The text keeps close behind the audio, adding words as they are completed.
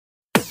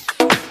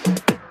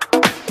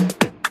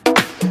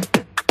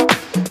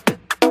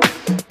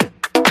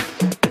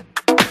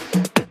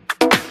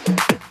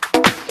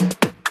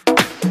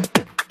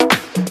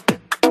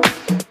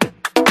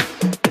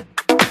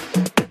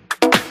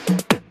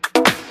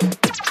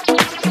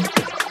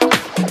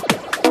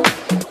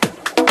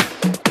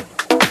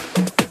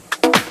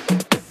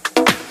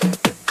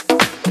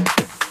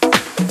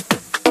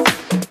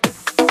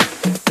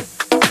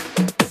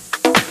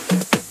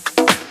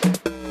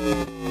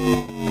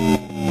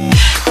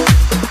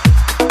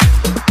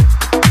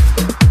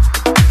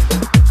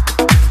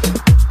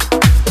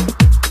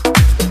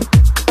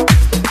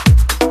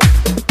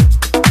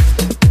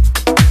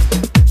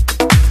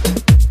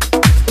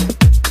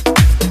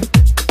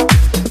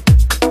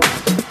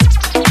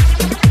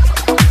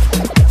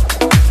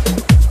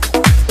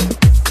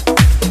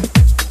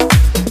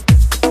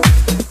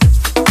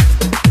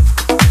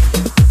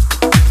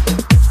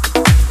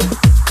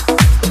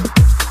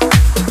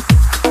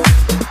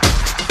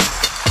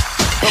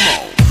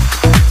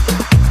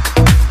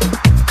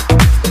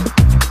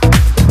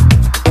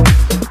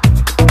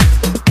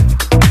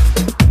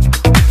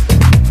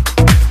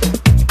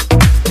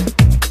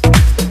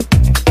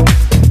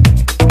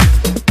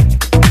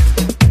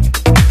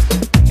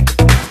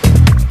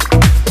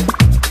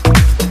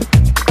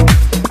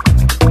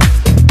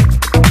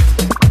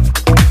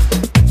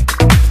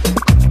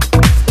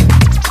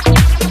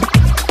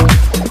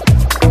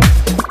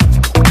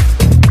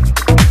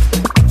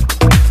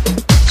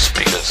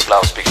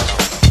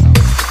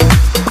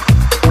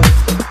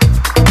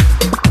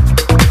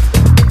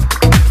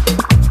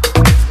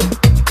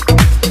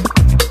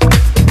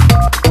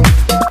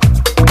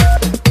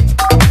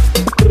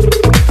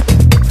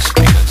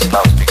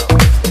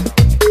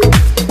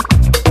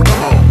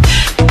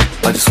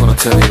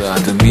tell you that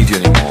I don't need you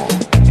anymore.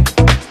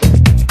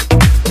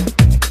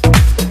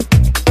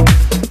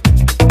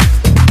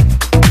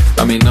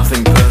 I mean,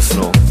 nothing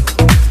personal.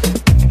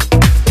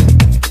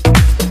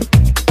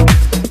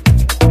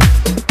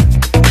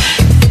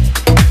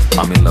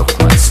 I'm in love with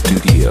my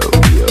studio.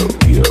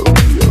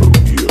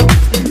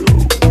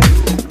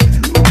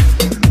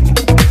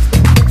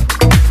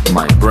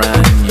 My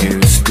brand new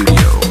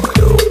studio.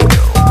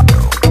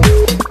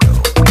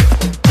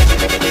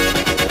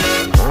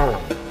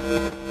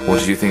 What,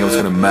 did you think I was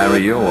gonna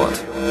marry you or what?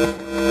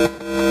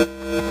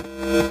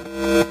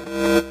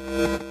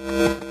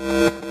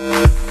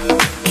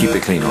 Keep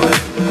it clean,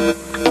 alright?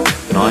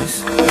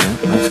 Nice, yeah,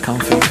 nice,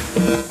 comfy.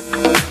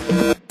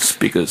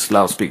 Speakers,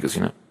 loudspeakers,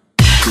 you know.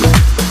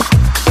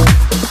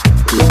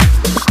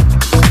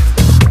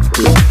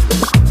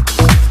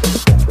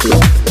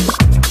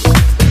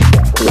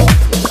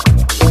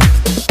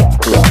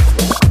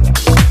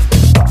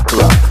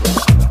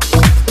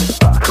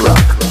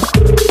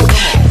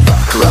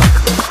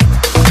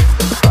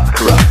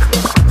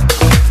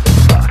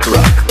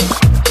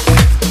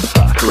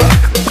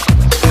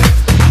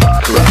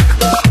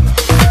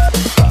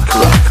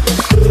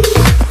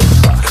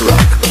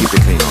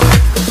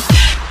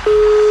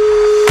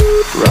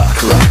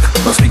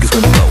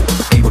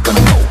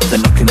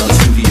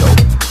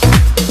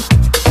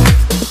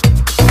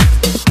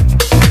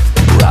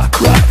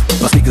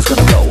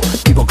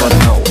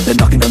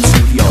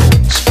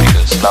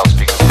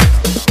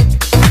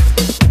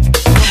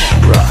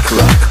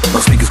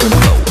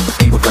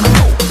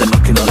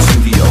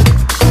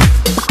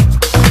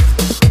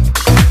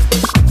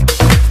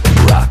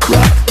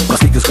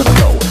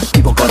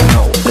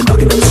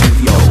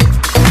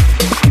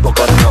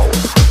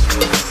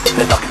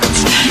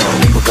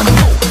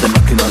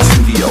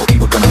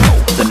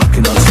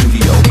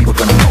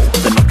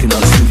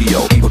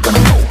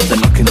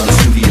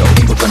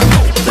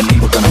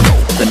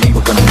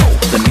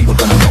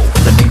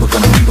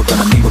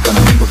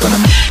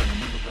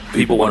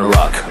 People wanna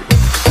rock.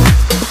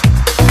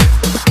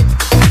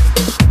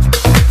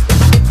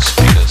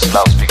 Speakers,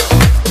 loudspeakers.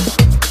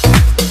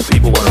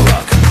 People wanna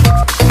rock.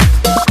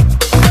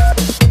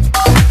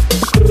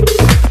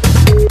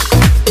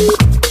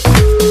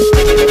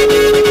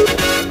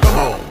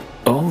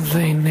 All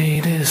they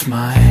need is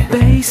my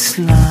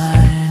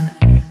bassline.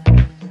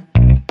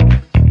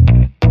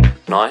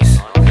 Nice,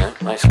 yeah,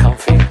 nice,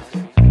 comfy.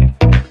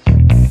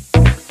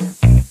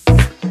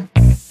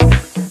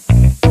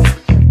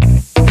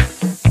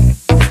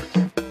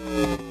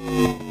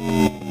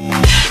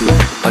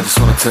 I just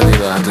want to tell you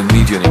that I don't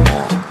need you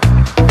anymore.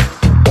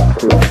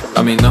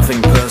 I mean,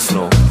 nothing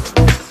personal.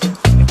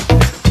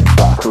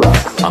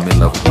 I'm in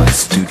love with my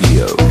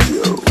studio.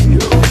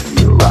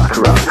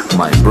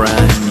 My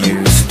brand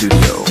new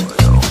studio.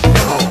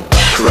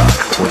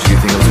 What, do you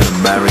think I was gonna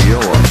marry you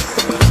or?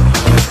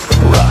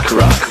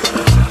 Rock.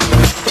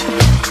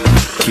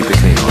 Keep it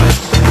clean, alright?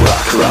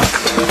 Rock.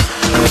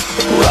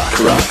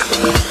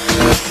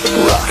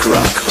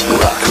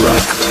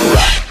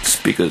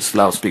 Speakers,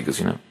 loudspeakers,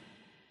 you know.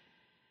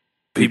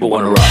 People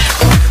wanna rock.